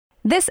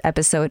This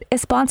episode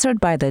is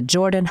sponsored by The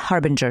Jordan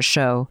Harbinger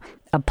Show,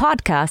 a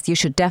podcast you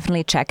should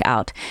definitely check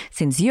out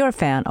since you're a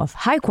fan of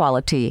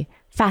high-quality,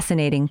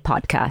 fascinating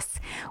podcasts.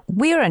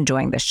 We're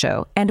enjoying the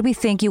show, and we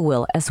think you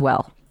will as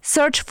well.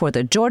 Search for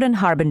The Jordan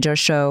Harbinger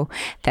Show.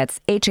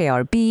 That's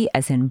HARB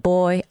as in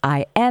boy,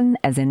 IN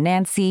as in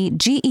Nancy,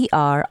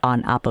 GER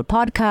on Apple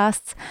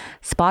Podcasts,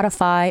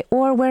 Spotify,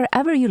 or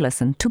wherever you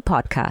listen to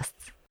podcasts.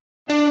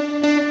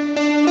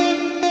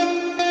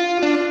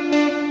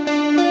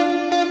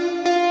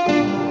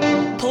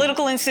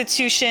 Political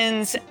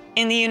institutions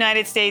in the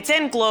United States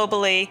and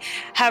globally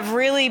have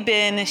really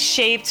been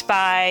shaped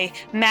by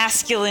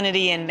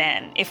masculinity in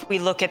men, if we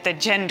look at the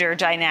gender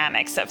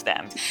dynamics of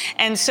them.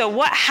 And so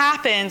what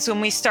happens when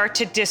we start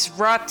to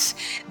disrupt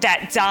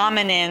that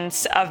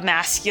dominance of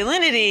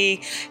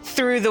masculinity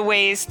through the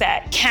ways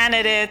that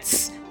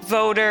candidates,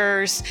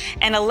 voters,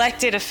 and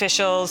elected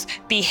officials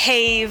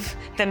behave,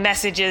 the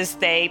messages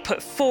they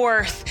put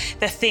forth,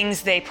 the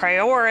things they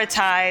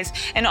prioritize,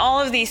 and all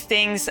of these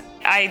things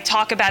I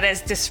talk about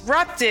as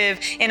disruptive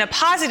in a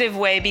positive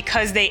way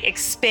because they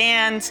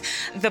expand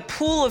the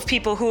pool of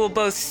people who will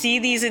both see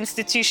these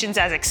institutions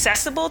as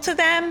accessible to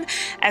them,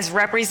 as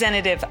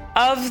representative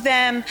of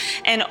them,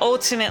 and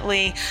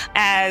ultimately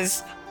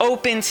as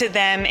open to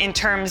them in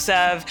terms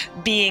of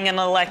being an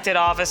elected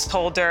office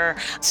holder,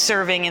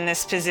 serving in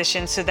this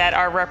position so that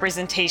our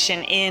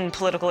representation in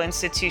political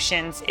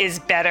institutions is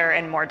better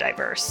and more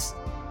diverse.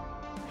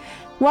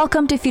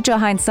 Welcome to Future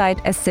Hindsight,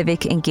 a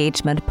civic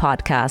engagement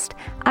podcast.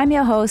 I'm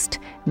your host,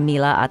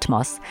 Mila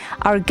Atmos.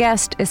 Our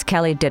guest is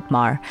Kelly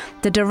Dittmar,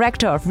 the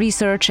Director of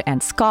Research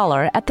and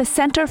Scholar at the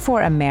Center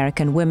for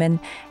American Women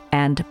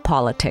and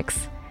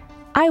Politics.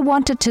 I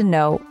wanted to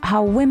know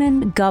how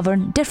women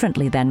govern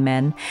differently than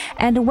men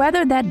and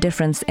whether that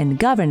difference in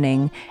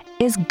governing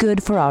is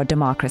good for our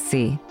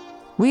democracy.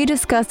 We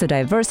discuss the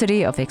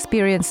diversity of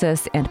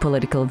experiences and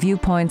political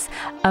viewpoints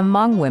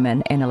among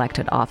women in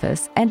elected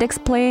office and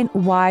explain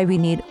why we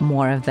need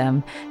more of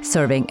them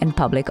serving in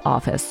public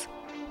office.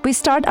 We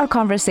start our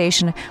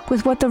conversation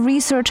with what the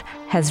research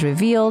has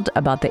revealed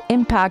about the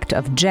impact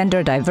of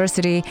gender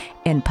diversity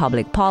in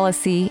public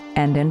policy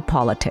and in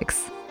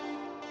politics.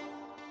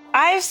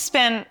 I've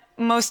spent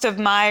most of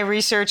my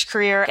research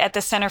career at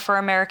the Center for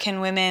American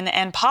Women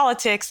and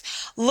Politics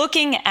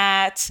looking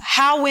at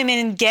how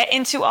women get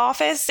into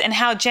office and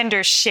how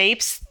gender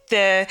shapes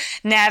the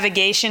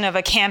navigation of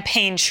a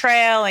campaign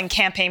trail and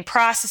campaign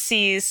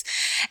processes,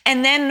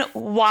 and then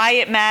why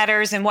it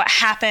matters and what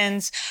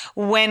happens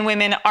when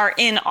women are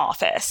in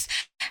office.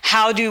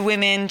 How do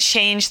women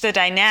change the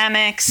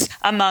dynamics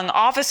among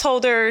office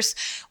holders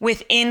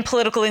within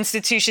political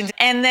institutions?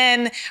 And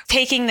then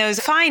taking those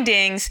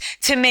findings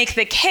to make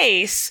the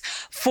case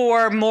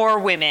for more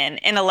women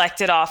in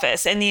elected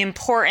office and the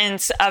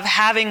importance of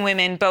having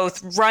women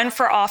both run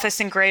for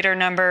office in greater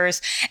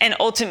numbers and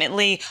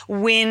ultimately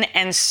win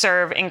and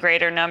serve in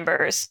greater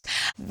numbers.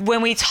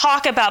 When we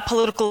talk about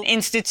political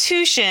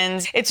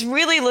institutions, it's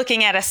really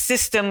looking at a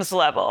systems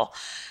level.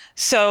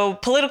 So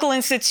political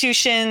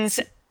institutions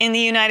in the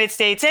United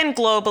States and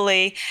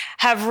globally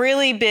have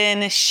really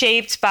been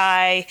shaped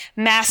by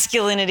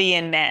masculinity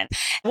in men.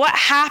 What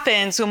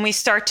happens when we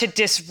start to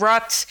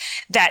disrupt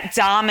that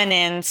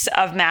dominance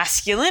of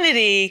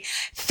masculinity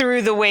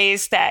through the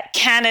ways that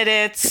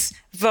candidates,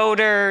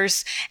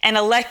 voters, and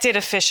elected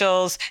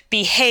officials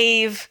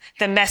behave,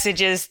 the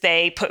messages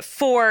they put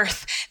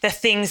forth, the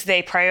things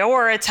they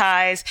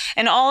prioritize,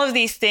 and all of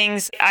these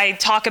things I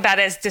talk about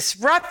as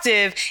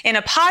disruptive in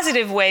a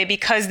positive way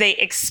because they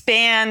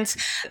expand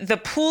the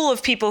pool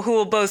of people who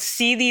will both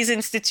see these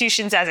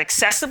institutions as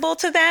accessible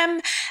to them,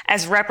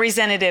 as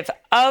representative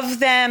of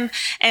them,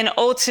 and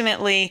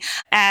ultimately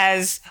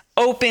as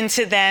open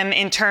to them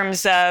in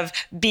terms of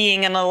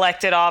being an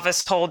elected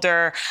office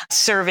holder,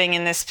 serving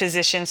in this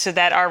position so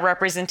that our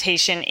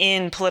representation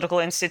in political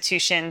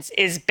institutions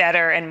is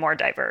better and more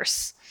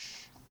diverse.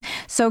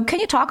 So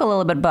can you talk a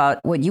little bit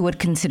about what you would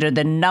consider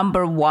the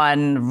number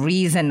one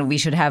reason we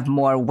should have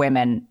more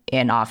women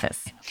in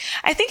office?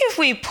 I think if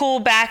we pull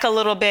back a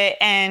little bit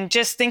and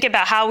just think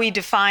about how we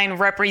define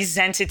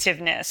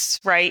representativeness,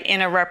 right,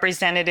 in a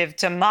representative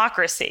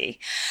democracy,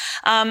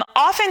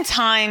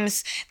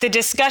 oftentimes the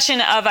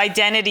discussion of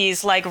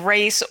identities like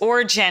race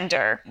or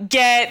gender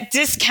get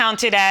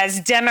discounted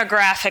as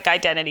demographic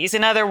identities.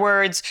 In other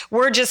words,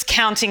 we're just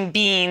counting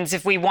beans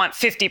if we want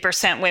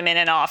 50% women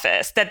in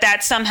office,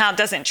 that somehow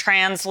doesn't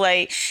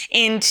translate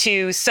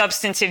into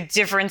substantive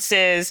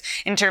differences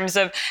in terms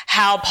of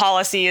how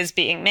policy is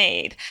being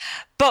made.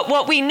 But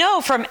what we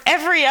know from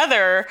every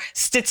other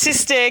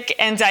statistic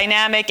and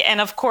dynamic, and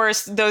of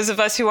course, those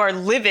of us who are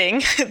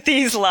living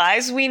these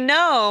lives, we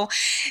know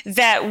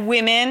that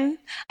women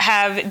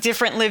have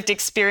different lived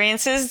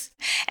experiences,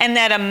 and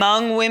that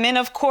among women,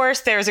 of course,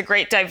 there's a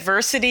great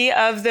diversity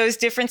of those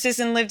differences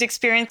in lived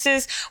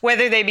experiences,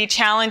 whether they be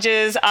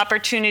challenges,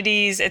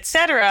 opportunities,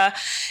 etc.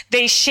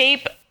 They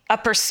shape a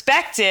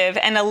perspective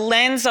and a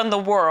lens on the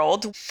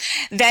world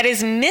that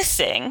is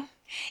missing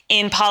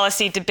in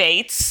policy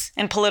debates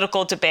and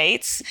political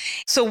debates.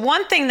 So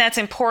one thing that's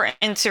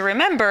important to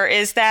remember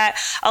is that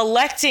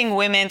electing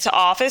women to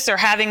office or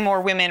having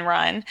more women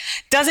run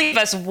doesn't give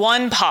us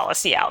one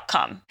policy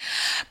outcome,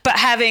 but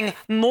having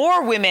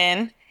more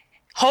women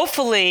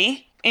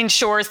hopefully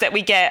ensures that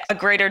we get a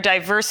greater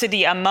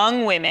diversity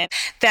among women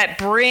that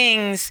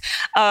brings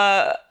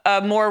a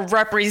more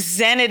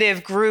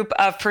representative group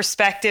of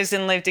perspectives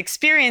and lived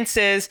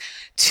experiences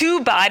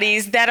to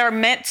bodies that are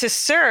meant to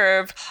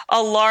serve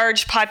a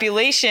large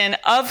population,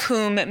 of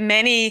whom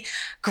many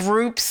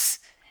groups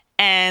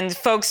and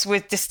folks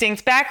with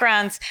distinct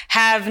backgrounds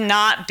have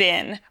not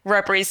been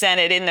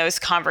represented in those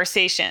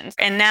conversations.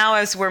 And now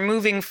as we're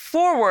moving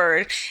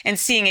forward and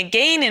seeing a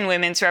gain in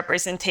women's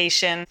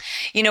representation,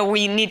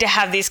 we need to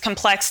have these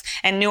complex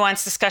and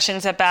nuanced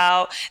discussions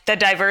about the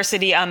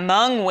diversity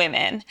among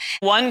women.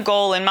 One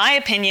goal, in my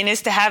opinion,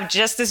 is to have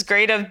just as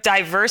great a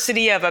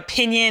diversity of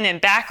opinion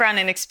and background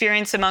and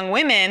experience among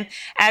women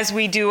as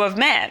we do of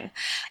men.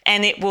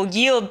 And it will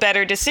yield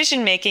better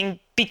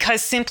decision-making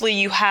because simply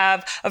you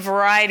have a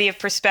variety of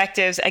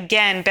perspectives,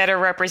 again, better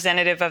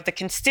representative of the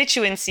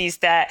constituencies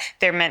that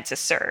they're meant to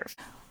serve.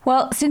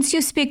 Well, since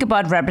you speak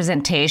about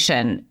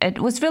representation, it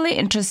was really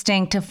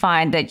interesting to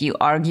find that you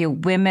argue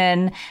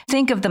women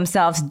think of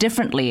themselves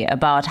differently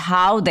about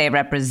how they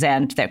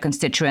represent their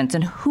constituents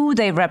and who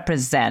they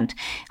represent.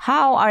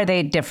 How are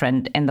they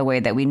different in the way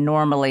that we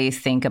normally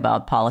think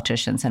about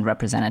politicians and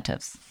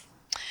representatives?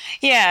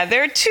 Yeah,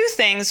 there are two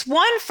things.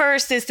 One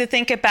first is to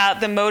think about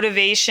the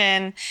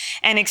motivation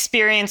and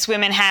experience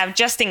women have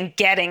just in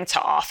getting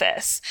to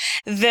office,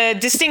 the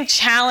distinct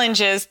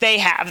challenges they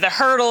have, the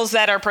hurdles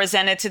that are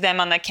presented to them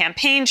on the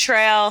campaign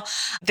trail,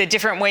 the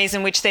different ways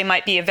in which they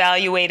might be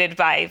evaluated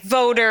by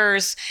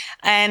voters,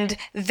 and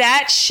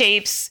that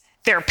shapes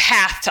their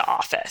path to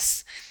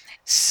office.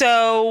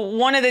 So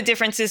one of the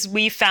differences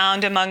we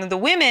found among the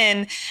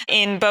women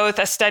in both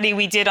a study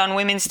we did on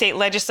women state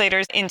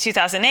legislators in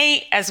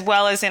 2008, as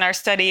well as in our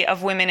study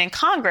of women in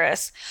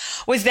Congress,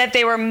 was that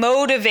they were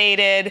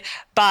motivated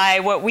by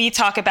what we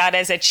talk about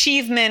as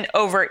achievement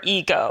over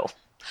ego.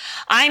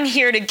 I'm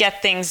here to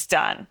get things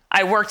done.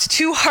 I worked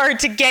too hard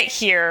to get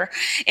here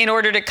in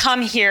order to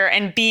come here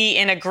and be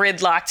in a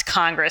gridlocked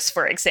Congress,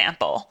 for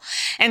example.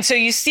 And so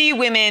you see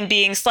women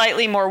being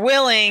slightly more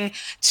willing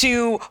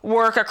to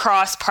work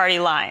across party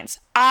lines.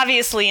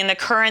 Obviously, in the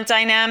current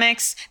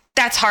dynamics,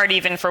 that's hard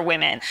even for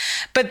women.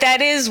 But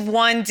that is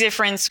one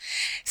difference.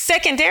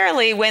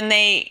 Secondarily, when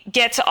they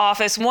get to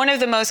office, one of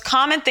the most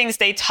common things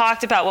they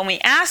talked about when we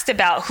asked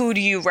about who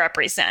do you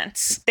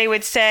represent, they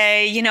would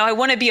say, I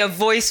want to be a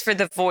voice for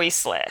the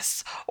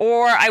voiceless,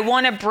 or I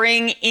want to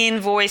bring in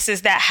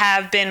voices that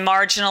have been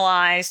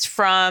marginalized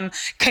from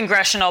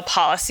congressional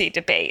policy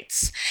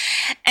debates.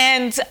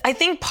 And I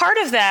think part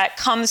of that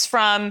comes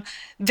from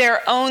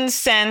their own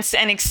sense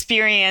and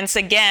experience,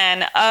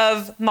 again,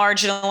 of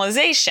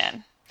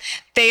marginalization.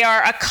 They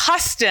are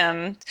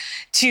accustomed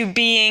to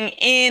being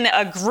in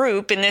a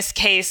group, in this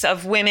case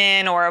of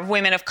women or of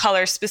women of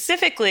color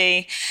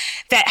specifically,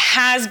 that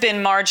has been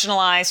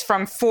marginalized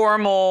from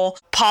formal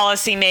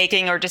policy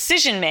making or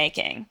decision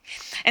making.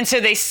 And so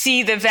they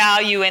see the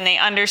value and they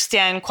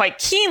understand quite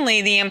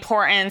keenly the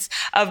importance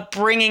of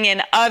bringing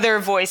in other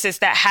voices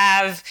that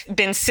have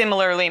been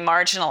similarly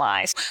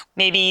marginalized.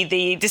 Maybe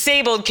the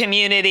disabled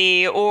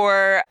community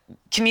or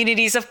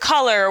communities of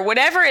color,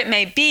 whatever it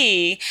may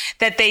be,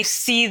 that they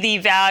see the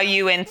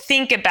value and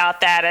think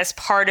about that as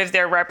part of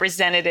their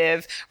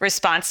representative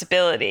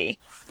responsibility.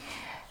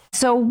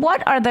 So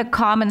what are the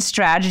common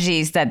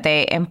strategies that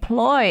they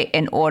employ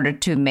in order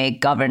to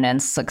make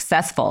governance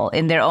successful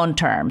in their own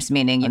terms,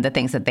 meaning the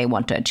things that they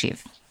want to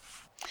achieve?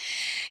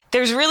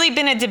 There's really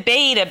been a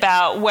debate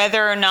about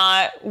whether or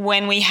not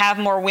when we have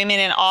more women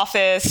in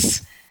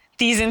office,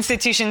 these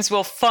institutions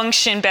will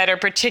function better,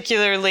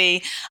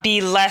 particularly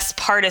be less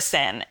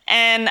partisan.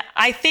 And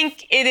I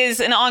think it is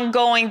an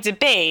ongoing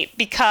debate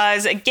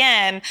because,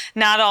 again,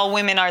 not all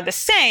women are the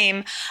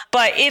same,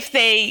 but if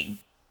they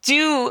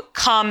do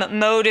come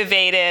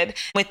motivated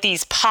with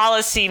these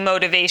policy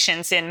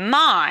motivations in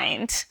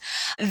mind,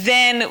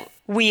 then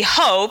we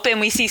hope, and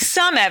we see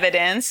some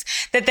evidence,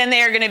 that then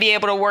they are going to be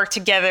able to work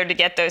together to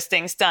get those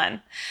things done.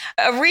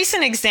 A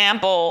recent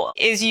example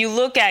is you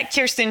look at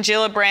Kirsten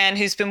Gillibrand,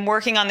 who's been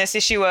working on this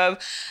issue of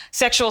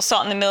sexual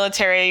assault in the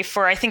military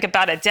for, I think,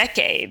 about a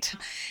decade.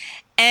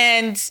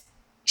 And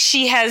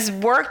she has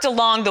worked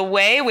along the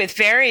way with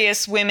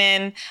various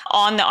women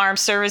on the Armed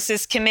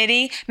Services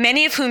Committee,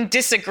 many of whom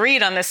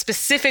disagreed on the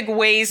specific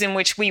ways in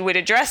which we would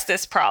address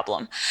this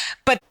problem.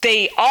 But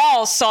they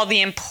all saw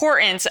the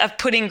importance of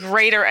putting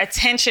greater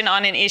attention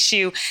on an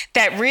issue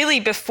that really,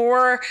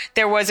 before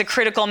there was a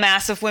critical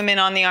mass of women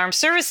on the Armed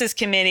Services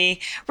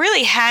Committee,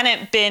 really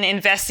hadn't been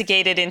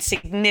investigated in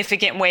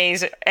significant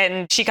ways.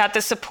 And she got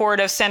the support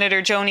of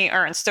Senator Joni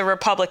Ernst, a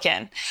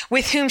Republican,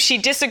 with whom she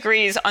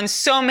disagrees on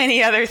so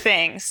many other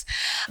things.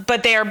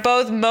 But they are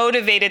both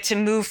motivated to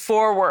move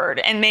forward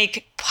and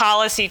make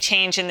policy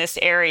change in this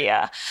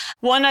area.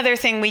 One other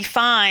thing we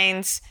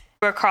find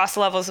across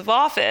levels of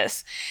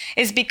office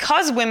is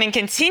because women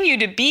continue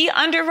to be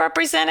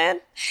underrepresented.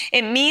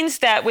 It means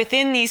that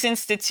within these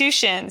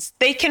institutions,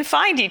 they can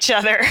find each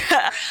other,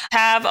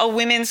 have a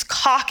women's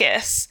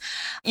caucus,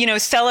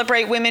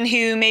 celebrate women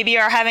who maybe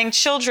are having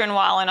children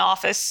while in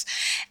office.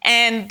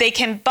 And they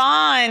can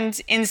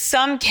bond in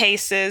some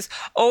cases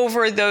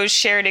over those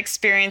shared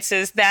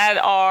experiences that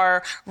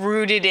are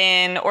rooted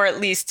in or at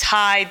least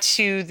tied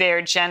to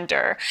their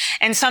gender.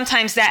 And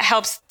sometimes that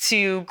helps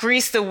to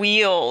grease the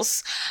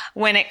wheels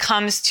when it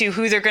comes to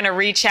who they're going to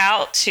reach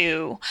out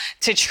to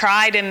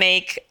try to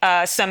make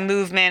some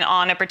movement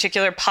on a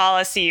particular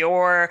policy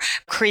or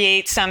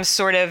create some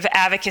sort of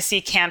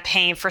advocacy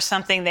campaign for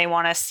something they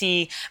want to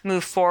see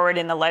move forward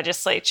in the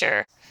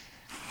legislature.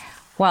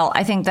 Well,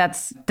 I think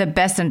that's the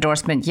best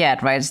endorsement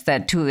yet, right? Is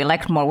that to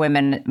elect more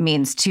women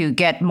means to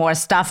get more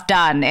stuff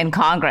done in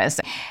Congress.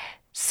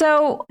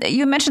 So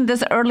you mentioned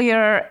this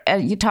earlier.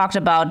 You talked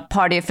about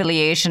party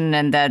affiliation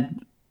and that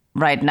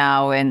right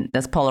now in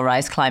this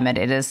polarized climate,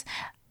 it is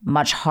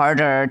much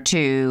harder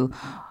to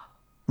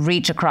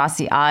reach across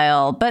the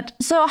aisle. But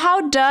so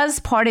how does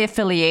party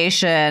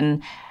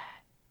affiliation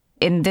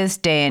in this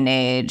day and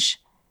age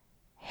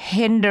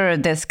hinder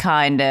this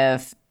kind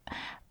of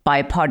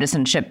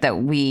bipartisanship that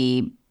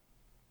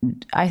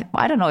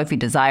I don't know if we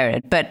desire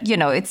it, but,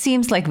 it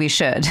seems like we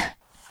should.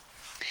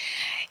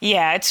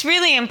 Yeah, it's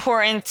really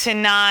important to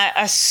not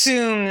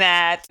assume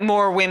that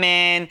more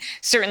women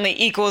certainly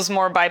equals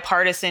more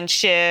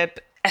bipartisanship,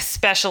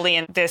 especially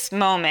in this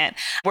moment.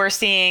 We're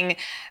seeing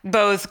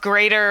both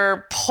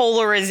greater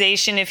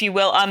polarization, if you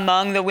will,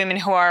 among the women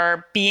who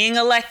are being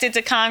elected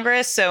to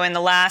Congress. So in the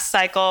last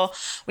cycle,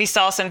 we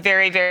saw some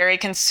very, very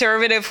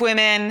conservative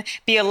women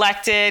be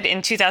elected.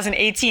 In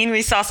 2018,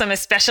 we saw some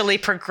especially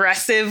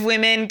progressive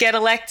women get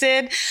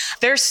elected.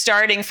 They're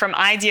starting from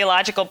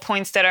ideological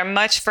points that are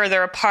much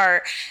further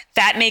apart.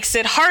 That makes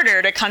it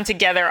harder to come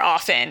together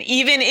often,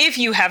 even if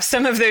you have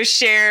some of those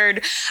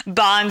shared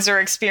bonds or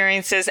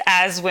experiences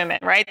as women,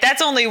 right?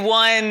 That's only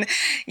one,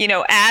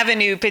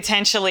 avenue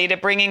potentially to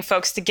bringing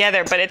folks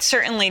together, but it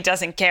certainly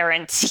doesn't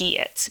guarantee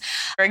it.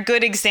 A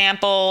good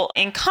example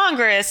in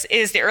Congress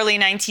is the early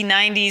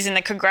 1990s in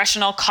the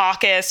Congressional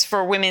Caucus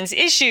for Women's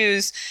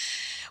Issues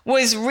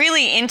was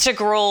really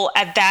integral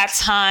at that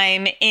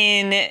time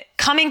in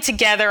coming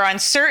together on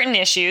certain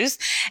issues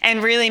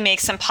and really make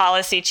some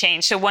policy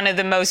change. So one of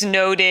the most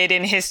noted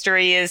in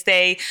history is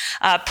they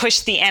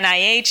pushed the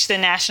NIH, the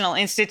National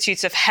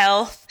Institutes of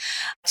Health,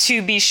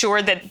 to be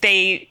sure that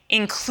they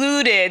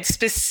included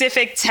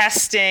specific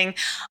testing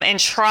and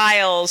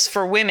trials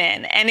for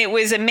women. And it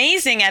was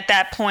amazing at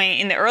that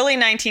point in the early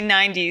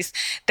 1990s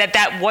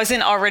that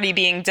wasn't already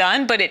being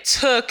done, but it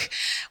took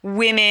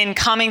women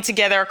coming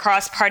together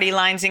across party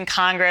lines in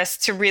Congress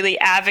to really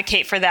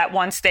advocate for that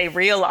once they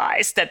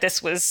realized that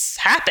this was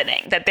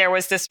happening, that there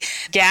was this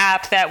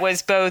gap that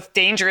was both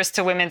dangerous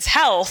to women's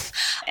health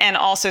and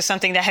also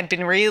something that had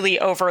been really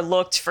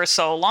overlooked for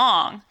so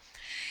long.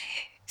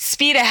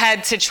 Speed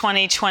ahead to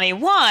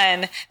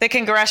 2021, the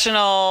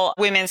Congressional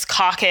Women's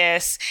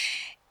Caucus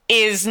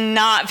is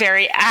not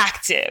very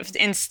active.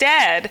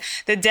 Instead,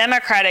 the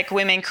Democratic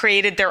women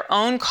created their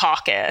own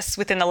caucus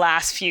within the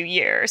last few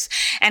years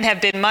and have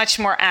been much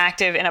more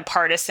active in a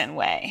partisan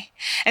way.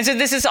 And so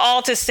this is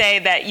all to say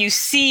that you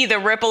see the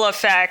ripple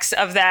effects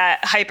of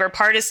that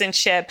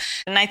hyper-partisanship.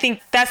 And I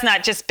think that's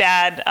not just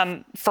bad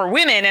for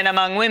women and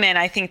among women.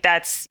 I think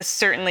that's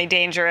certainly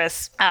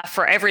dangerous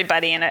for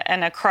everybody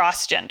and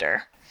across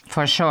gender.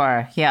 For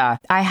sure. Yeah.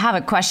 I have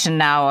a question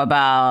now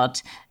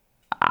about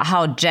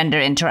how gender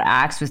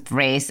interacts with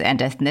race and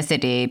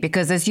ethnicity,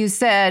 because as you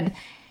said,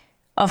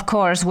 of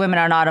course, women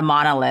are not a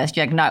monolith.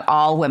 Like not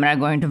all women are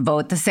going to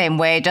vote the same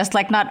way, just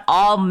like not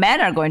all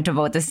men are going to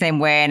vote the same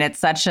way. And it's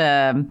such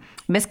a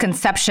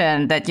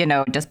misconception that,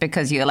 just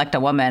because you elect a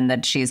woman,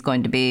 that she's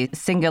going to be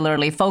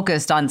singularly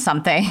focused on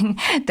something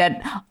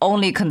that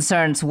only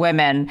concerns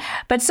women.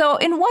 But so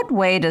in what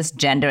way does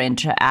gender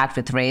interact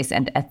with race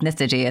and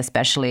ethnicity,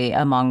 especially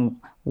among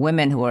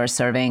women who are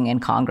serving in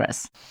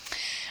Congress?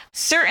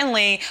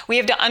 Certainly, we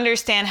have to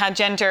understand how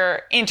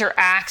gender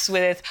interacts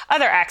with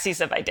other axes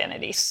of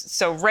identity.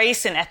 So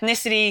race and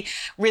ethnicity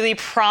really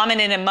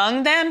prominent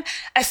among them,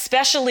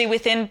 especially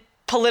within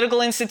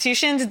political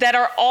institutions that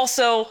are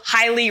also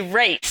highly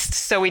raced.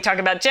 So we talk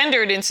about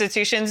gendered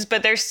institutions,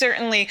 but there's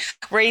certainly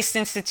raced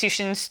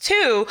institutions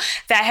too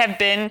that have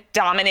been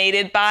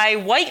dominated by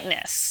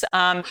whiteness.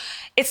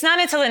 It's not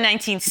until the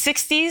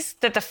 1960s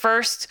that the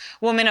first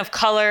woman of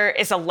color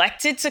is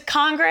elected to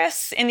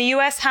Congress in the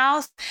U.S.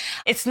 House.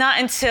 It's not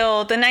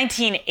until the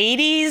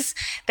 1980s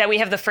that we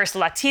have the first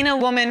Latina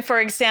woman, for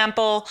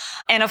example.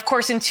 And of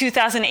course, in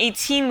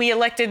 2018, we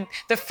elected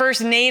the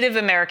first Native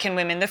American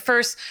women, the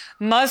first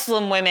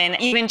Muslim women,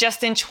 even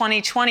just in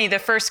 2020, the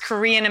first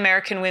Korean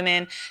American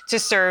women to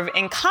serve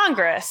in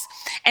Congress.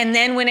 And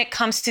then when it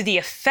comes to the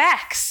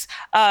effects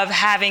of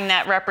having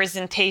that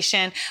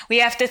representation, we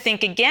have to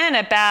think again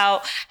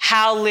about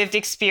how lived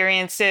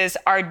experiences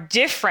are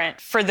different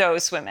for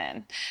those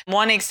women.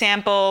 One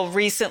example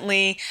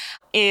recently,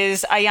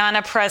 is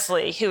Ayanna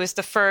Pressley, who is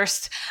the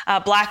first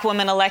Black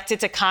woman elected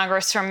to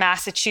Congress from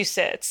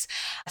Massachusetts.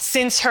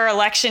 Since her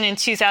election in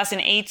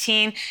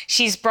 2018,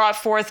 she's brought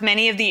forth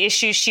many of the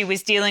issues she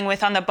was dealing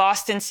with on the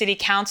Boston City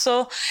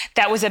Council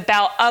that was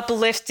about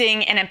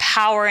uplifting and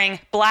empowering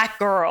Black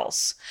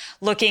girls,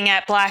 looking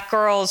at Black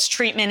girls'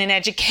 treatment and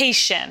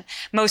education,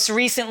 most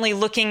recently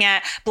looking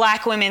at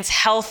Black women's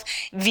health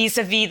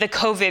vis-a-vis the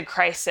COVID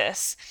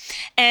crisis.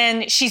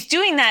 And she's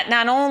doing that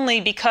not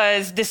only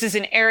because this is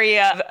an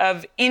area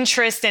of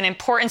interest and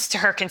importance to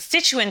her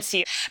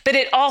constituency, but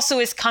it also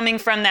is coming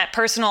from that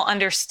personal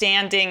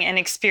understanding and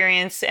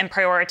experience and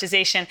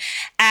prioritization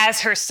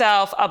as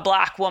herself a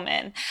Black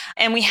woman.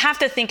 And we have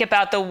to think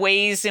about the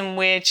ways in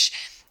which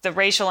the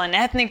racial and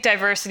ethnic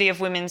diversity of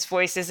women's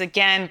voices,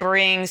 again,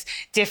 brings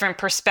different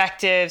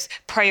perspectives,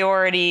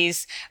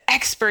 priorities,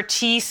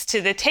 expertise to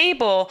the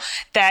table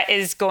that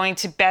is going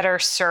to better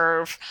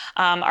serve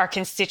our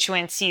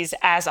constituencies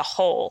as a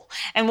whole.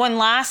 And one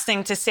last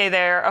thing to say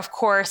there, of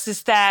course,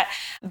 is that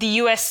the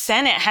U.S.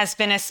 Senate has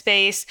been a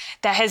space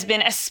that has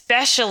been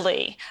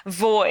especially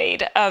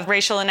void of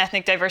racial and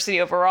ethnic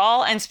diversity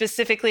overall, and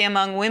specifically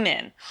among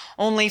women.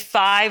 Only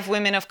 5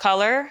 women of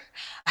color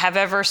have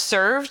ever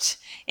served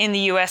in the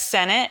U.S.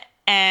 Senate.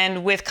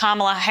 And with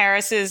Kamala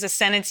Harris's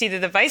ascendancy to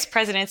the vice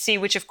presidency,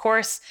 which of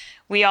course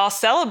we all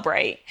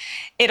celebrate,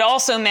 it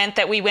also meant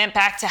that we went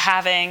back to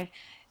having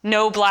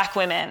no Black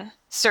women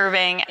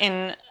serving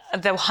in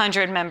the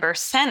 100-member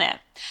Senate.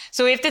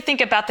 So we have to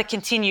think about the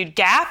continued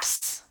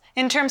gaps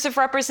in terms of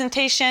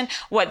representation,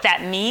 what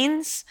that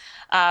means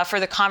for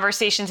the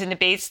conversations and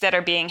debates that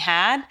are being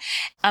had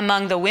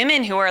among the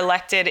women who were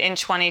elected in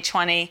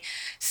 2020,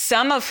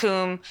 some of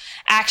whom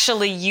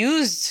actually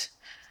used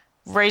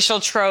racial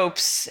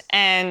tropes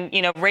and,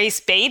 race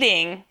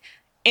baiting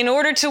in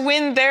order to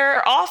win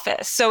their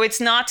office. So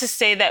it's not to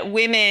say that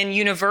women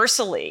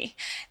universally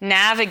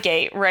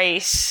navigate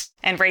race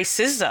and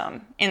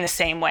racism in the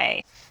same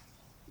way.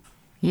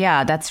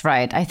 Yeah, that's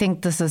right. I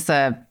think this is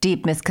a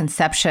deep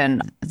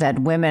misconception that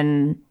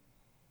women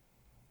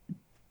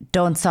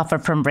don't suffer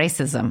from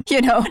racism,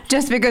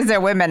 just because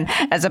they're women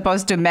as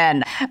opposed to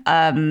men.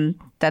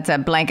 That's a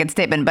blanket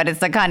statement, but it's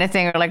the kind of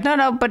thing where like,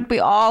 no, but we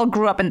all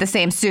grew up in the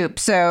same soup.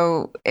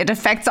 So it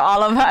affects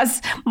all of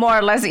us more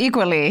or less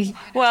equally.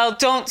 Well,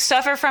 don't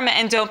suffer from it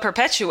and don't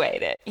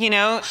perpetuate it.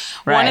 Right.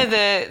 One of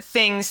the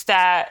things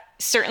that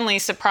certainly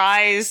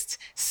surprised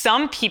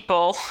some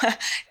people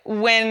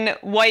when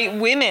white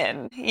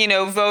women,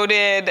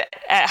 voted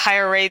at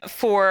higher rate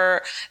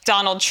for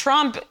Donald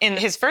Trump in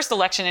his first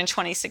election in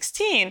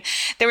 2016.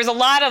 There was a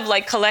lot of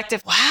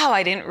collective, wow,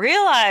 I didn't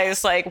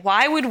realize,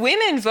 why would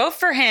women vote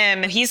for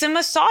him? He's a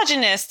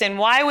misogynist, and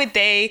why would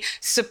they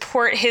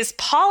support his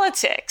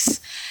politics?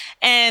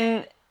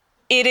 And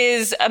it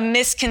is a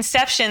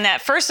misconception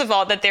that, first of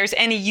all, that there's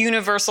any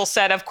universal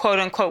set of quote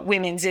unquote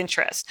women's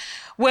interests.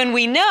 When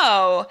we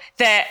know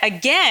that,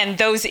 again,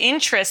 those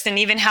interests and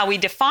even how we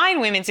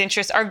define women's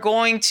interests are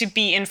going to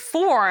be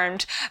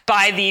informed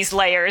by these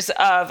layers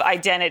of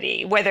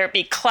identity, whether it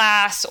be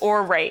class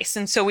or race.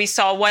 And so we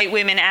saw white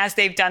women, as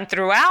they've done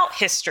throughout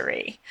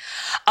history,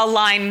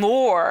 align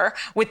more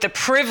with the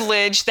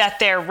privilege that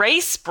their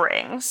race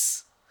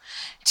brings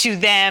to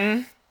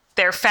them,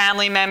 their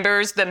family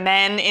members, the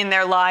men in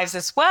their lives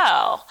as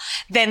well,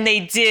 than they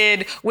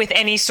did with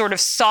any sort of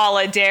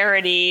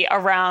solidarity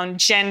around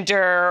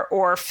gender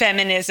or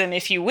feminism,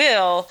 if you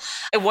will.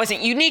 It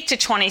wasn't unique to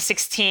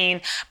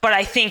 2016, but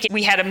I think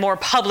we had a more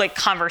public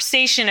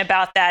conversation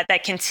about that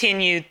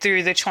continued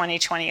through the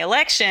 2020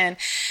 election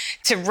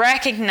to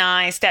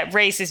recognize that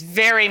race is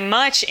very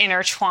much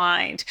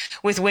intertwined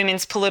with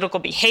women's political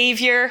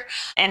behavior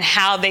and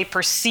how they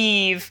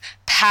perceive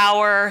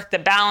power, the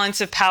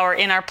balance of power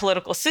in our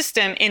political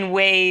system in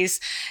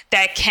ways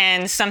that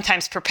can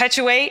sometimes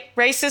perpetuate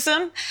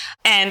racism.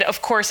 And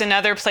of course, in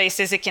other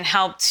places, it can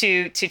help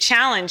to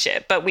challenge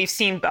it. But we've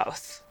seen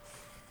both.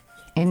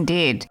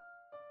 Indeed.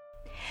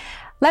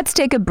 Let's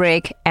take a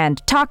break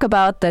and talk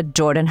about the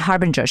Jordan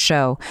Harbinger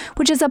Show,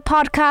 which is a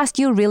podcast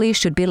you really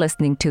should be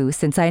listening to,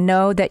 since I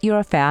know that you're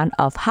a fan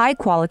of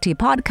high-quality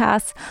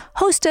podcasts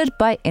hosted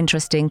by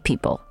interesting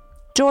people.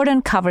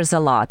 Jordan covers a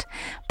lot,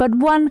 but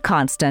one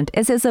constant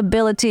is his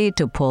ability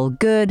to pull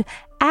good,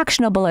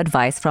 actionable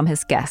advice from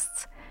his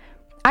guests.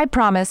 I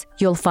promise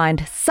you'll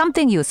find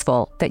something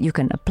useful that you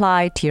can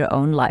apply to your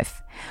own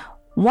life.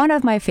 One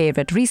of my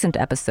favorite recent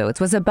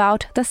episodes was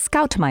about the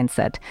Scout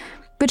mindset,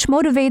 which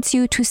motivates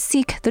you to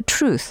seek the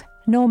truth,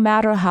 no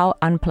matter how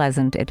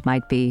unpleasant it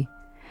might be.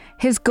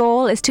 His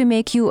goal is to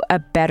make you a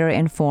better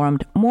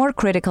informed, more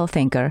critical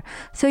thinker,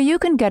 so you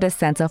can get a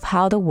sense of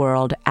how the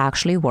world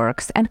actually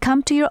works and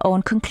come to your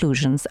own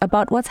conclusions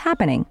about what's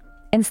happening,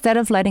 instead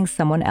of letting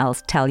someone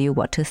else tell you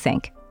what to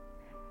think.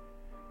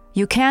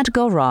 You can't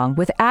go wrong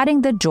with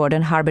adding the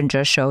Jordan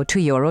Harbinger Show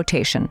to your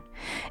rotation.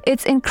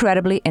 It's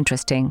incredibly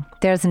interesting.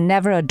 There's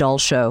never a dull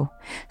show.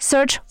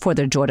 Search for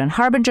the Jordan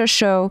Harbinger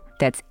Show.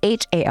 That's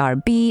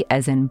HARB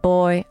as in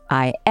boy,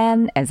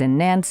 IN as in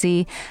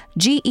Nancy,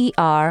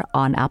 GER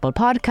on Apple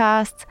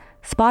Podcasts,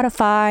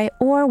 Spotify,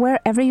 or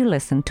wherever you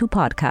listen to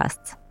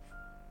podcasts.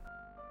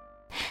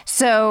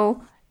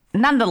 So,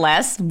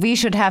 nonetheless, we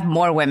should have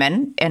more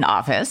women in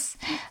office.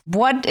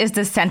 What is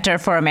the Center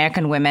for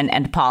American Women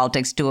and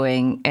Politics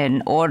doing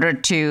in order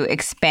to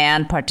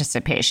expand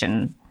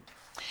participation?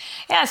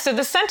 Yeah, so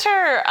the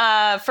Center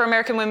for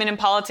American Women in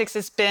Politics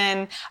has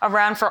been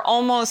around for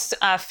almost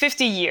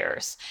 50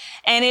 years.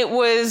 And it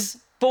was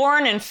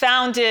born and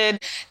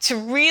founded to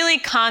really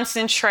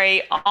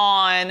concentrate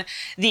on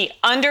the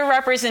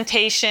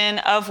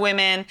underrepresentation of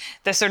women,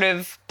 the sort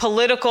of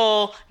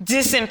political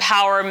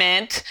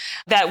disempowerment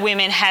that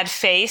women had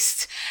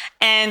faced,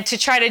 and to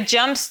try to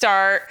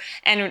jumpstart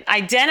and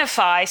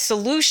identify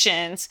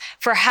solutions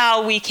for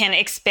how we can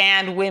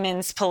expand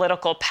women's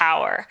political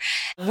power.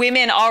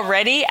 Women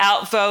already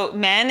outvote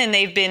men, and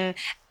they've been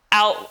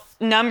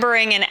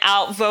outnumbering and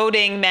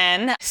outvoting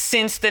men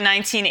since the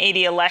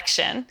 1980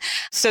 election.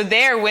 So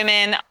there,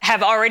 women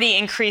have already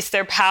increased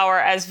their power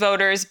as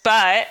voters,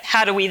 but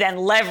how do we then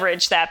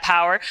leverage that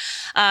power?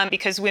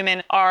 Because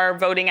women are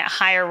voting at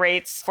higher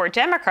rates for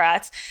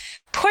Democrats,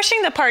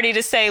 pushing the party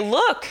to say,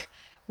 look,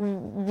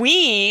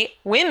 we,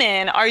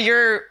 women, are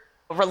your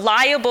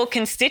reliable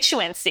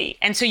constituency,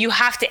 and so you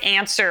have to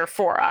answer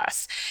for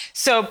us.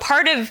 So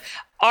part of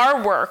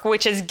our work,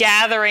 which is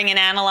gathering and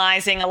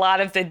analyzing a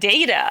lot of the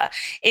data,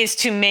 is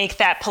to make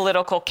that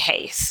political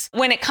case.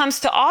 When it comes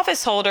to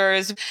office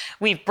holders,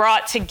 we've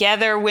brought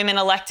together women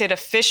elected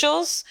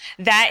officials.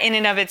 That in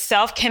and of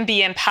itself can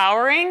be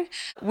empowering.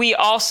 We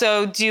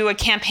also do a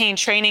campaign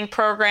training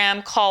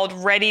program called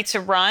Ready to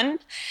Run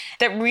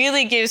that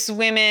really gives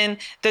women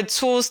the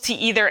tools to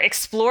either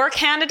explore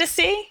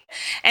candidacy,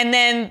 and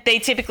then they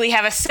typically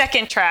have a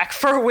second track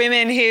for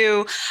women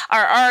who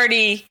are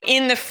already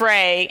in the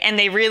fray and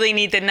they really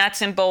need the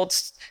nuts and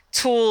bolts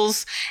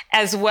tools,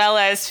 as well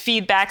as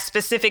feedback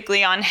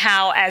specifically on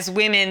how, as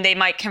women, they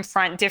might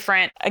confront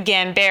different,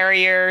 again,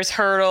 barriers,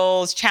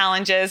 hurdles,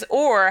 challenges,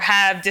 or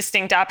have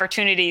distinct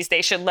opportunities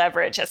they should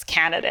leverage as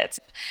candidates.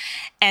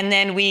 And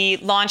then we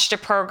launched a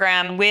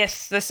program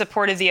with the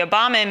support of the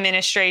Obama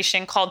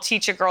administration called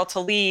Teach a Girl to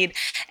Lead.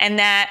 And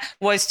that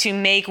was to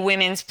make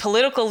women's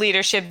political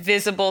leadership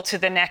visible to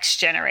the next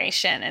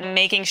generation, and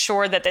making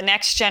sure that the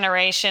next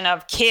generation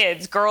of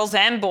kids, girls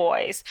and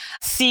boys,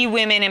 see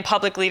women in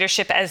public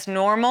leadership as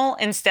normal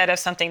instead of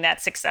something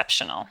that's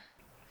exceptional.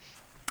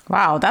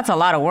 Wow, that's a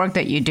lot of work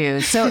that you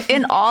do. So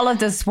in all of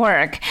this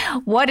work,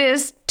 what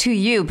is to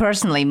you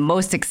personally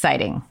most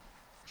exciting?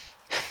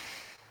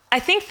 I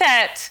think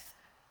that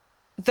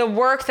the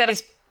work that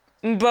is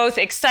both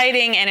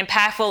exciting and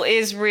impactful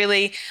is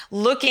really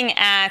looking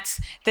at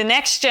the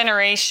next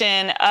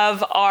generation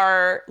of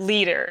our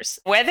leaders,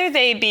 whether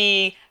they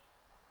be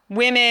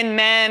women,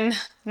 men,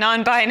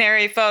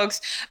 non-binary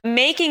folks,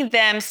 making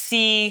them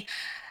see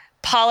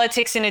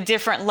politics in a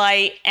different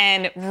light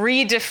and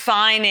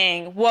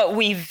redefining what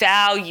we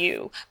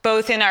value,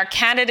 both in our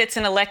candidates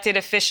and elected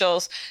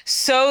officials,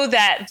 so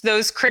that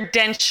those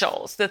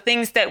credentials, the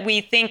things that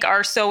we think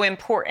are so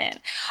important,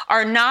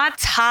 are not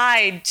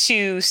tied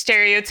to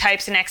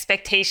stereotypes and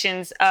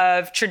expectations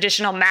of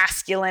traditional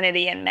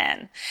masculinity in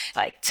men,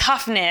 like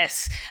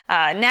toughness,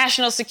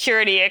 national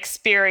security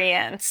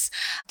experience,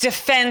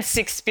 defense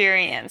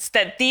experience,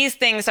 that these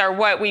things are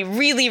what we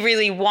really,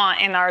 really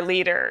want in our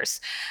leaders.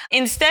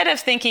 Instead of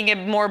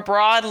thinking more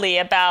broadly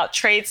about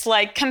traits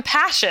like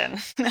compassion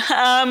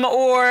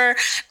or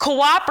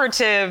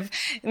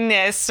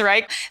cooperativeness,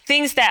 right?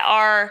 Things that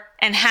are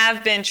and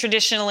have been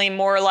traditionally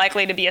more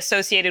likely to be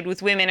associated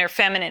with women or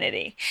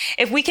femininity.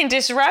 If we can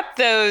disrupt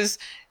those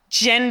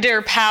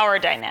gender power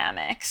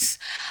dynamics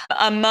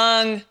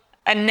among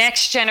a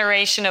next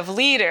generation of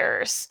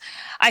leaders,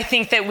 I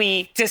think that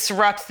we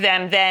disrupt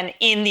them then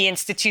in the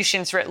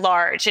institutions writ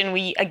large, and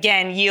we,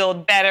 again,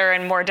 yield better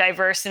and more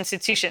diverse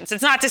institutions.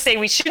 It's not to say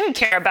we shouldn't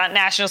care about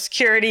national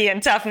security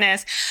and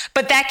toughness,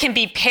 but that can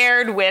be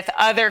paired with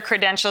other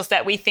credentials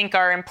that we think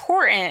are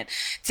important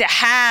to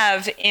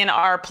have in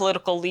our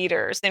political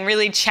leaders, and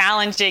really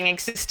challenging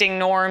existing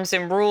norms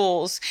and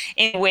rules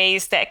in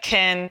ways that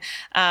can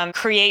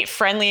create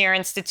friendlier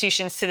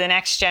institutions to the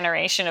next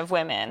generation of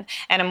women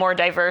and a more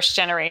diverse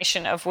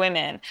generation of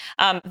women.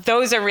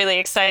 Those are really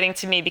exciting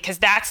to me, because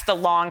that's the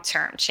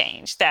long-term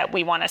change that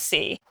we want to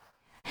see.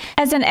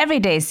 As an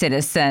everyday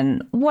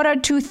citizen, what are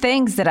 2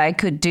 things that I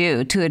could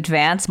do to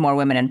advance more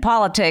women in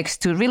politics,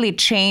 to really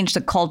change the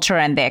culture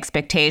and the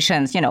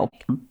expectations,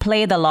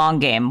 play the long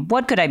game?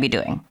 What could I be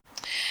doing?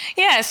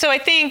 Yeah, so I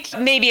think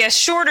maybe a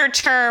shorter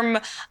term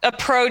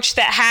approach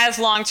that has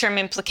long-term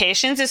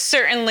implications is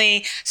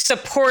certainly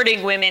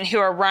supporting women who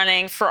are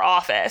running for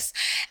office.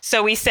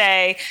 So we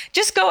say,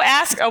 just go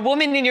ask a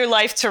woman in your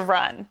life to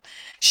run.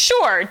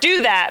 Sure,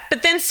 do that,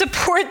 but then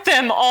support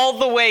them all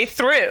the way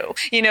through.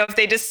 If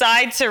they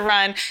decide to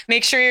run,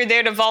 make sure you're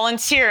there to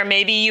volunteer.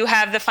 Maybe you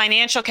have the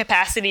financial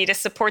capacity to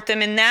support them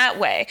in that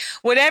way.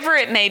 Whatever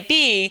it may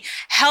be,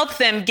 help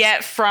them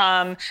get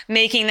from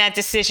making that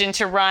decision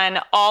to run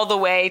all the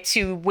way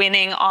to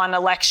winning on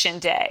election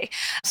day.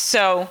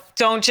 So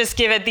don't just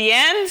give at the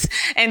end,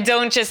 and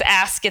don't just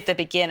ask at the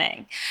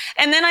beginning.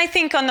 And then I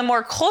think on the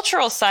more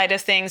cultural side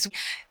of things,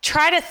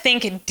 try to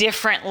think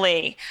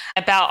differently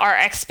about our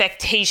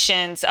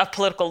expectations of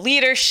political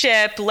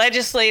leadership,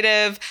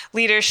 legislative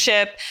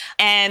leadership,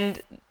 and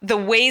the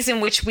ways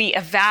in which we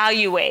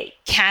evaluate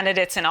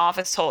candidates and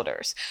office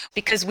holders,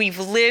 because we've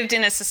lived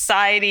in a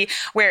society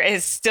where it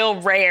is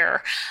still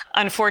rare,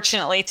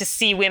 unfortunately, to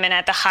see women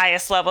at the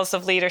highest levels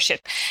of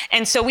leadership.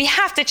 And so we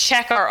have to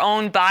check our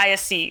own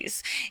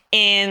biases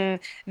in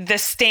the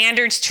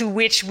standards to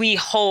which we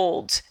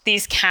hold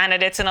these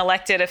candidates and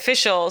elected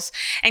officials,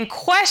 and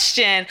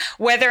question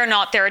whether or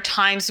not there are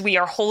times we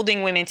are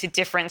holding women to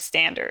different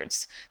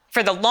standards.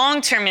 For the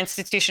long-term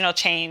institutional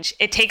change,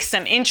 it takes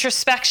some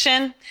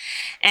introspection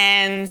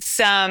and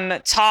some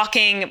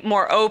talking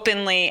more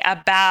openly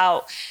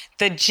about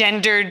the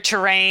gendered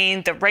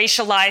terrain, the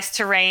racialized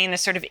terrain, the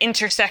sort of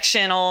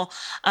intersectional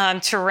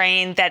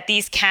terrain that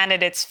these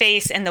candidates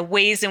face, and the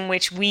ways in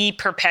which we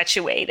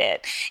perpetuate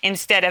it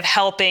instead of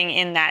helping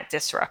in that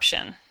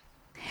disruption.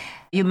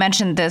 You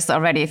mentioned this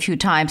already a few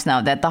times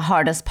now, that the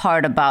hardest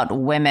part about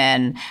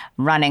women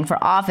running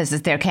for office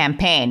is their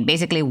campaign,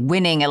 basically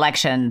winning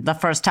election the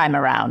first time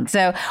around.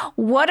 So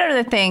what are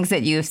the things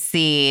that you've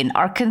seen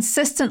are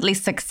consistently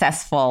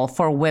successful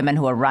for women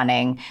who are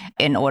running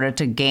in order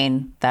to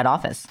gain that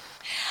office?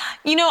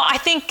 I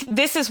think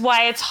this is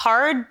why it's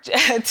hard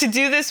to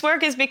do this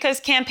work, is because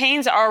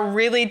campaigns are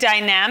really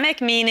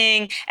dynamic,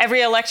 meaning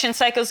every election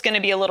cycle is going to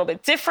be a little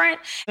bit different.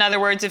 In other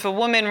words, if a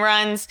woman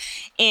runs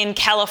in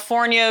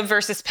California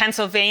versus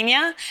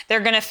Pennsylvania, they're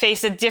going to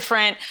face a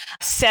different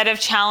set of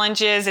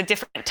challenges, a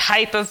different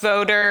type of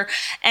voter,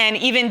 and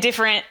even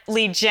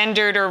differently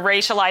gendered or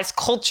racialized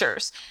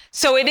cultures.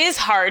 So it is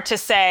hard to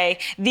say,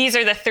 these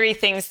are the three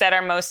things that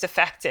are most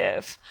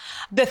effective.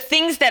 The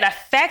things that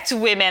affect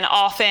women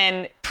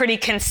often pretty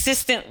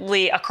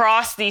consistently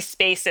across these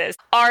spaces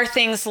are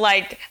things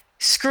like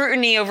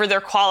scrutiny over their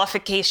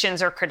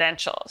qualifications or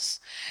credentials,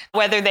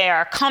 whether they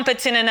are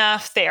competent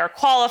enough, they are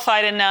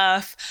qualified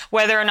enough,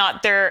 whether or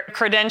not their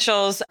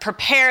credentials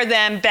prepare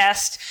them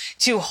best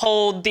to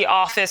hold the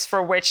office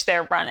for which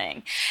they're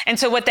running. And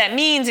so what that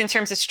means in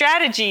terms of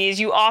strategy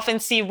is you often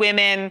see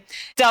women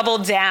double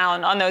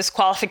down on those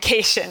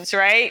qualifications,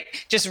 right?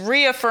 Just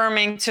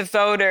reaffirming to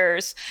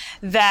voters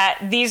that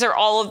these are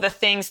all of the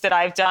things that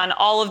I've done,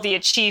 all of the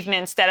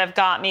achievements that have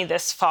got me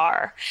this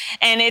far.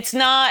 And it's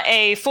not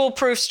a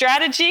foolproof strategy,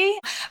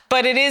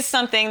 but it is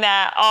something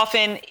that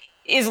often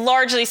is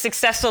largely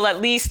successful, at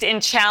least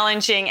in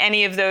challenging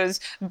any of those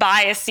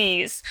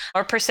biases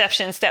or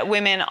perceptions that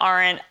women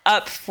aren't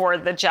up for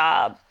the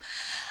job.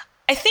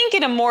 I think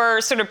in a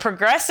more sort of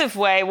progressive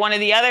way, one of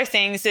the other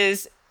things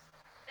is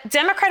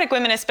Democratic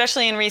women,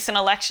 especially in recent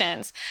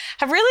elections,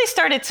 have really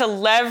started to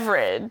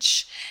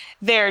leverage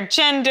their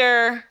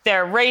gender,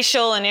 their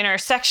racial and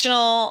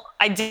intersectional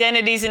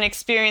identities and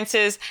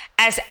experiences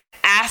as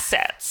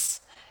assets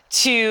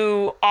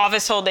to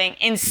office holding,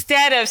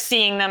 instead of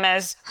seeing them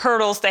as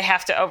hurdles they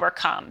have to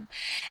overcome.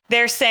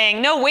 They're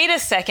saying, no, wait a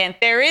second,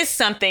 there is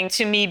something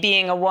to me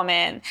being a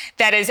woman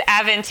that is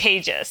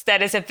advantageous,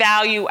 that is a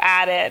value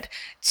added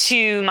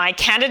to my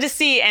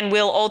candidacy and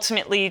will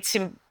ultimately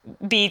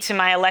be to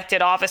my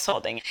elected office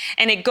holding.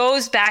 And it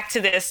goes back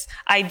to this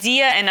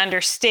idea and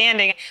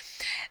understanding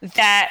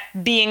that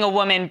being a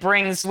woman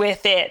brings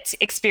with it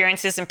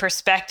experiences and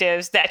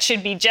perspectives that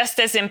should be just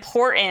as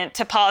important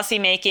to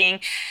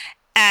policymaking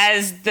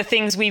as the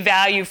things we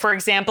value. For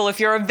example, if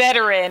you're a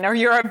veteran or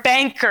you're a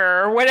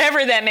banker or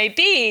whatever that may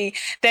be,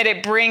 that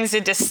it brings a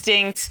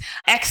distinct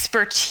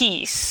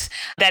expertise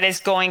that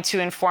is going to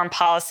inform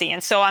policy.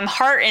 And so I'm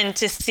heartened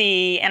to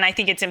see, and I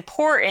think it's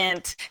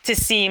important to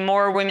see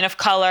more women of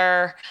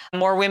color,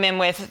 more women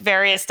with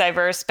various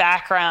diverse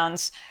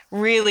backgrounds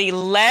really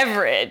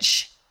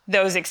leverage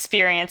those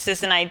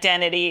experiences and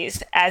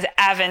identities as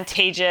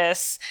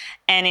advantageous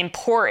and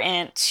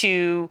important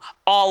to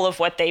all of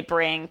what they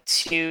bring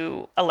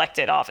to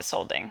elected office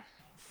holding.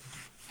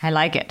 I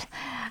like it.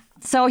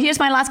 So here's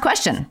my last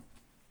question.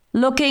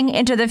 Looking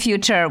into the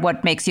future,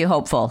 what makes you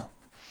hopeful?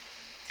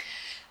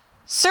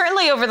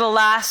 Certainly over the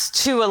last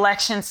two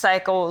election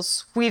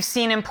cycles, we've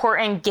seen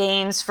important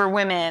gains for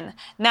women,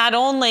 not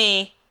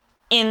only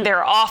in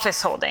their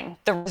office holding,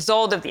 the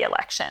result of the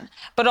election,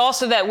 but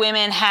also that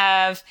women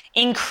have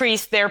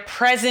increased their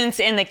presence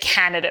in the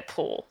candidate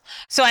pool.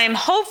 So I am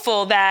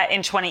hopeful that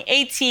in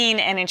 2018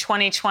 and in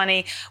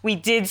 2020, we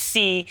did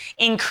see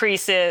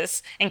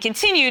increases and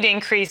continued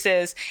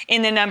increases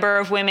in the number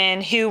of women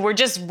who were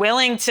just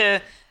willing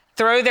to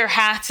throw their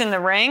hats in the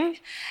ring,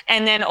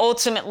 and then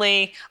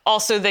ultimately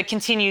also the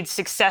continued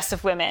success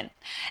of women.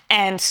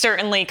 And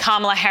certainly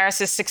Kamala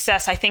Harris's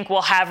success, I think,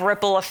 will have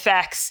ripple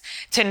effects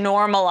to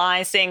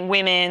normalizing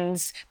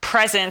women's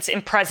presence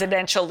in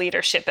presidential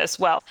leadership as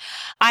well.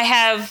 I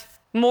have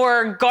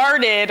more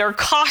guarded or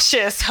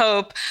cautious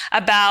hope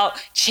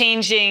about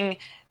changing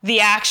the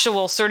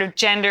actual sort of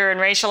gender and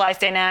racialized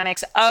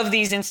dynamics of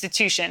these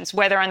institutions,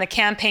 whether on the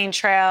campaign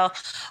trail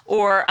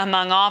or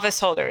among office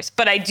holders.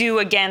 But I do,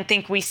 again,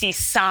 think we see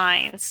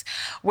signs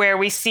where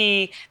we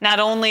see not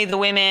only the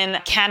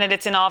women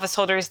candidates and office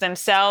holders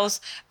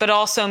themselves, but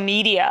also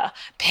media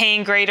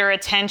paying greater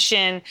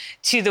attention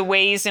to the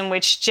ways in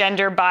which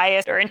gender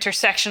bias or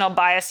intersectional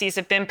biases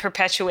have been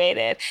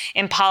perpetuated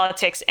in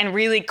politics, and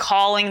really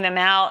calling them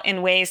out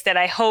in ways that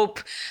I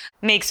hope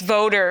makes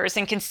voters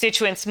and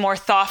constituents more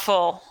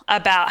thoughtful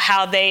about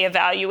how they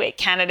evaluate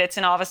candidates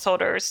and office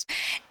holders.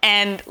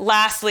 And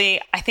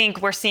lastly, I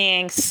think we're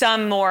seeing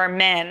some more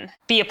men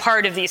be a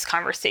part of these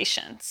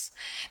conversations.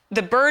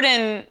 The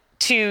burden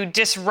to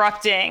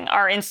disrupting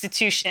our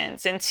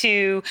institutions and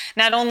to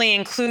not only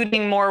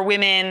including more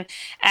women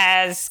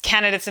as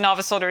candidates and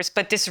office holders,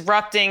 but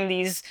disrupting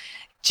these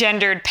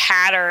gendered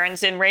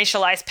patterns and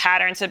racialized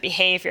patterns of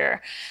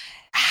behavior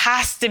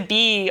has to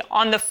be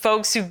on the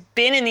folks who've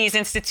been in these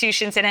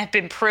institutions and have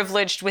been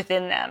privileged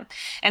within them.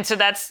 And so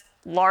that's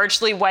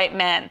largely white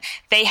men.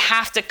 They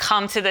have to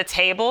come to the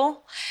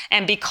table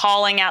and be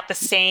calling out the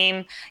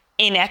same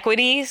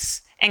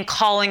inequities and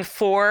calling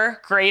for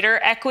greater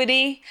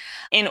equity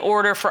in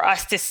order for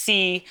us to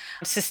see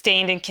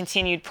sustained and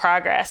continued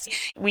progress.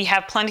 We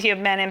have plenty of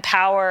men in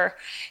power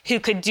who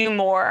could do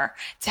more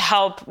to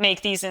help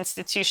make these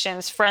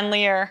institutions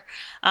friendlier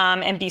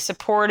and be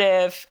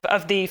supportive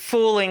of the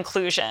full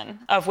inclusion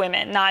of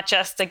women, not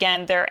just,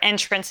 again, their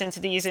entrance into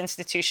these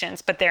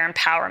institutions, but their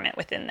empowerment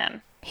within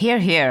them. Hear,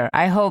 hear.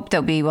 I hope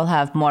that we will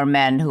have more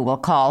men who will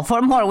call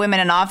for more women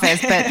in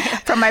office. But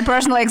from my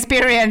personal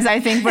experience,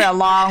 I think we're a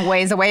long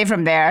ways away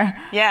from there.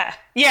 Yeah,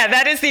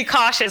 that is the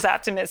cautious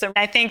optimism.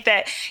 I think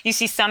that you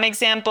see some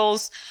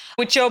examples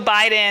with Joe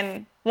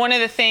Biden. One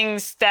of the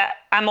things that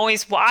I'm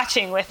always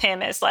watching with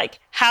him is like,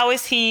 how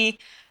is he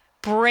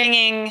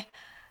bringing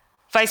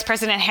Vice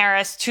President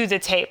Harris to the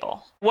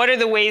table? What are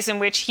the ways in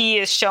which he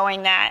is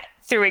showing that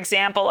through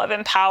example of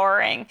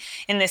empowering,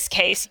 in this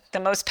case, the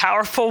most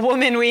powerful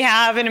woman we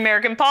have in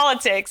American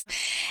politics?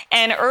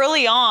 And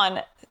early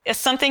on,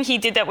 something he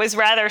did that was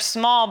rather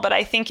small, but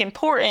I think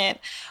important,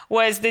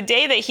 was the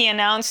day that he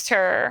announced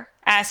her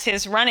as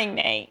his running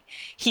mate,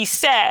 he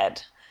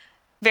said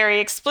very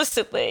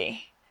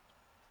explicitly,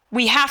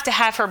 we have to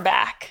have her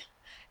back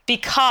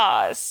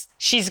because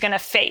she's going to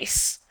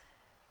face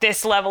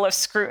this level of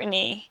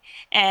scrutiny.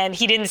 And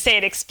he didn't say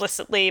it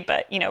explicitly,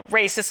 but,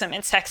 racism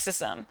and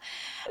sexism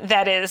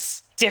that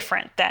is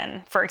different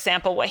than, for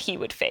example, what he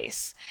would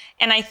face.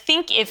 And I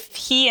think if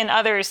he and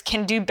others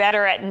can do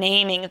better at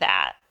naming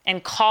that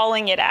and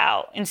calling it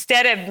out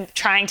instead of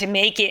trying to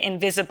make it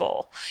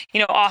invisible.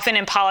 Often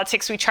in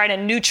politics, we try to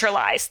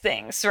neutralize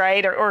things,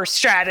 right? Or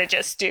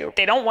strategists do.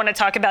 They don't want to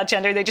talk about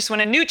gender. They just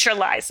want to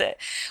neutralize it.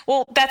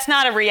 Well, that's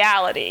not a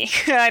reality.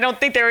 I don't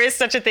think there is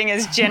such a thing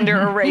as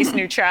gender or race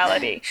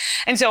neutrality.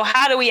 And so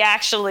how do we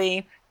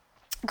actually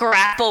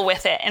grapple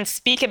with it and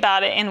speak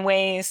about it in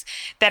ways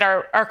that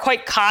are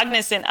quite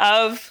cognizant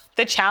of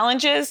the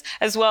challenges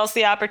as well as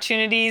the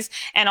opportunities,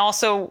 and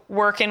also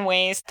work in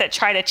ways that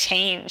try to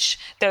change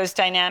those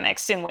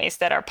dynamics in ways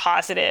that are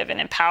positive and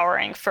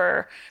empowering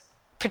for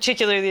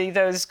particularly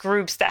those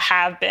groups that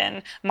have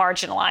been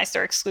marginalized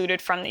or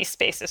excluded from these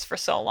spaces for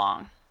so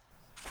long.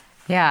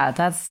 Yeah,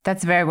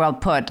 that's very well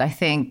put. I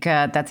think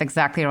that's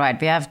exactly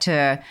right. We have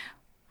to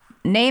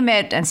name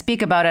it and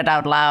speak about it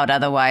out loud.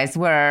 Otherwise,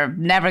 we're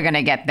never going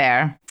to get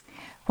there.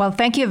 Well,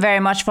 thank you very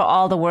much for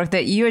all the work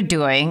that you're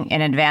doing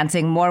in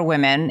advancing more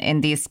women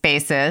in these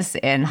spaces,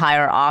 in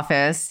higher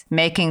office,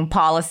 making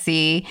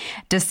policy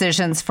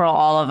decisions for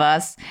all of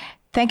us.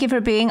 Thank you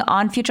for being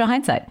on Future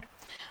Hindsight.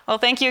 Well,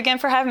 thank you again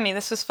for having me.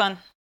 This was fun.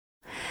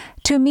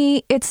 To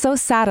me, it's so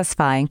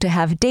satisfying to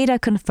have data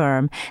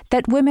confirm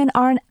that women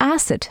are an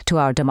asset to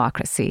our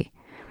democracy.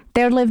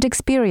 Their lived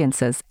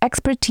experiences,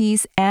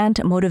 expertise, and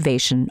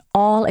motivation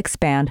all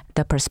expand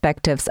the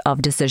perspectives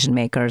of decision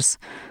makers.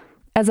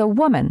 As a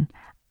woman,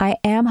 I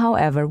am,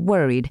 however,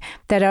 worried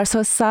that our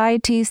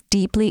society's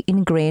deeply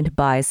ingrained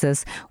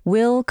biases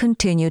will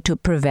continue to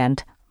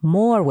prevent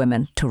more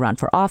women to run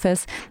for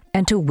office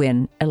and to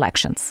win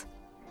elections.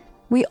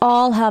 We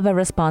all have a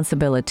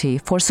responsibility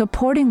for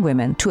supporting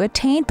women to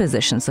attain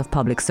positions of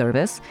public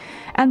service,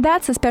 and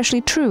that's especially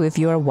true if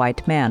you're a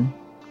white man.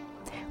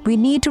 We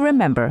need to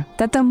remember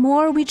that the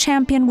more we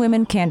champion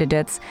women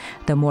candidates,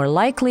 the more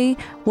likely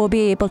we'll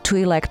be able to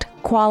elect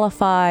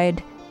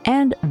qualified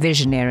and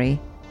visionary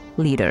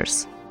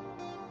leaders.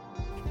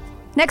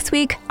 Next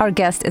week, our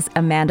guest is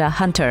Amanda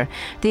Hunter,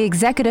 the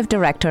executive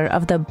director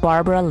of the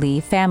Barbara Lee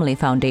Family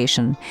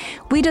Foundation.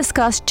 We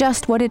discuss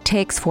just what it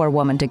takes for a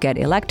woman to get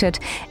elected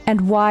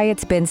and why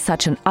it's been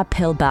such an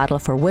uphill battle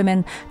for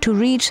women to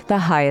reach the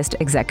highest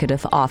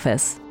executive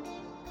office.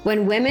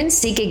 When women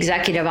seek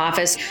executive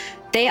office,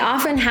 they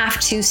often have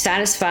to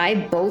satisfy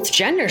both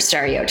gender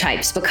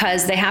stereotypes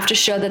because they have to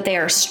show that they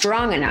are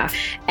strong enough,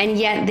 and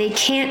yet they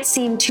can't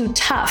seem too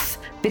tough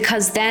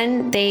because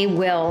then they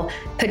will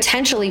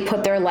potentially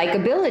put their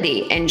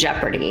likability in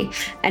jeopardy.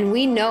 And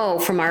we know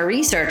from our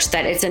research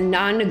that it's a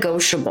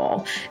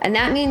non-negotiable. And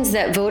that means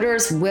that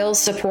voters will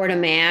support a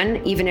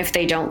man even if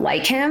they don't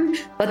like him,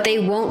 but they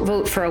won't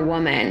vote for a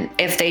woman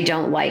if they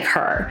don't like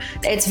her.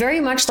 It's very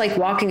much like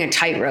walking a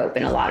tightrope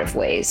in a lot of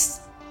ways.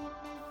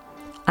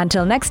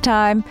 Until next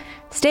time,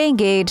 stay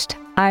engaged.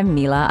 I'm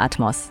Mila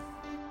Atmos.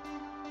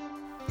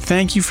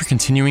 Thank you for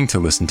continuing to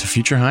listen to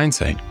Future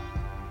Hindsight.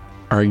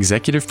 Our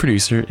executive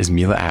producer is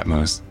Mila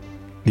Atmos.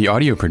 The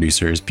audio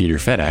producer is Peter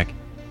Fedak.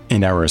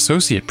 And our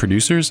associate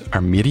producers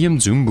are Miriam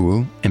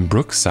Zumbul and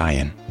Brooke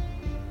Sayan.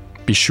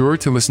 Be sure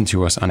to listen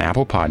to us on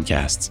Apple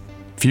Podcasts,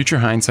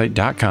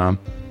 futurehindsight.com,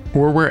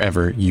 or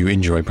wherever you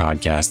enjoy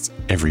podcasts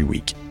every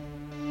week.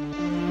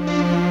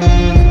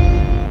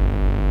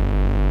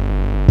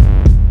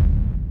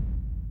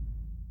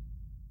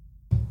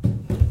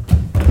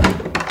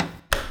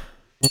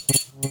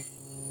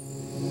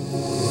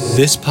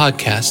 This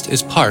podcast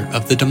is part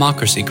of the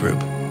Democracy Group.